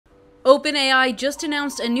OpenAI just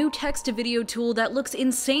announced a new text-to-video tool that looks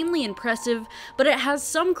insanely impressive, but it has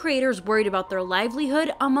some creators worried about their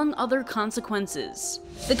livelihood, among other consequences.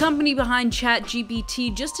 The company behind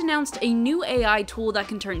ChatGPT just announced a new AI tool that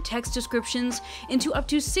can turn text descriptions into up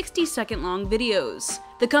to 60-second long videos.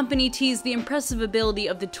 The company teased the impressive ability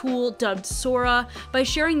of the tool, dubbed Sora, by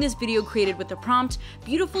sharing this video created with the prompt,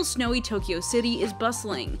 "Beautiful snowy Tokyo City is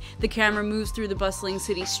bustling." The camera moves through the bustling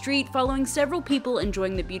city street, following several people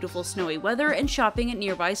enjoying the beautiful snowy weather and shopping at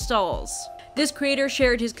nearby stalls. This creator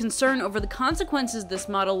shared his concern over the consequences this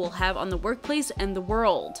model will have on the workplace and the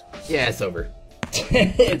world. Yeah, it's over.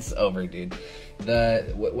 It's over, dude.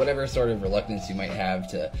 Whatever sort of reluctance you might have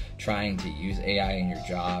to trying to use AI in your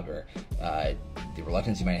job, or the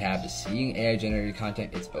reluctance you might have to seeing AI generated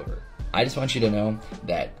content, it's over. I just want you to know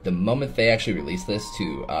that the moment they actually release this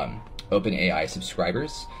to OpenAI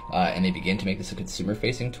subscribers and they begin to make this a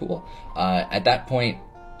consumer-facing tool, at that point,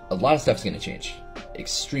 a lot of stuff's going to change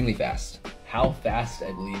extremely fast. How fast?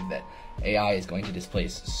 I believe that AI is going to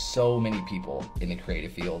displace so many people in the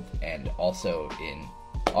creative field and also in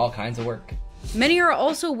all kinds of work. Many are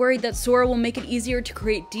also worried that Sora will make it easier to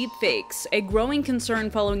create deepfakes, a growing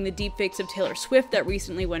concern following the deepfakes of Taylor Swift that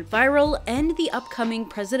recently went viral and the upcoming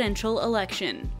presidential election.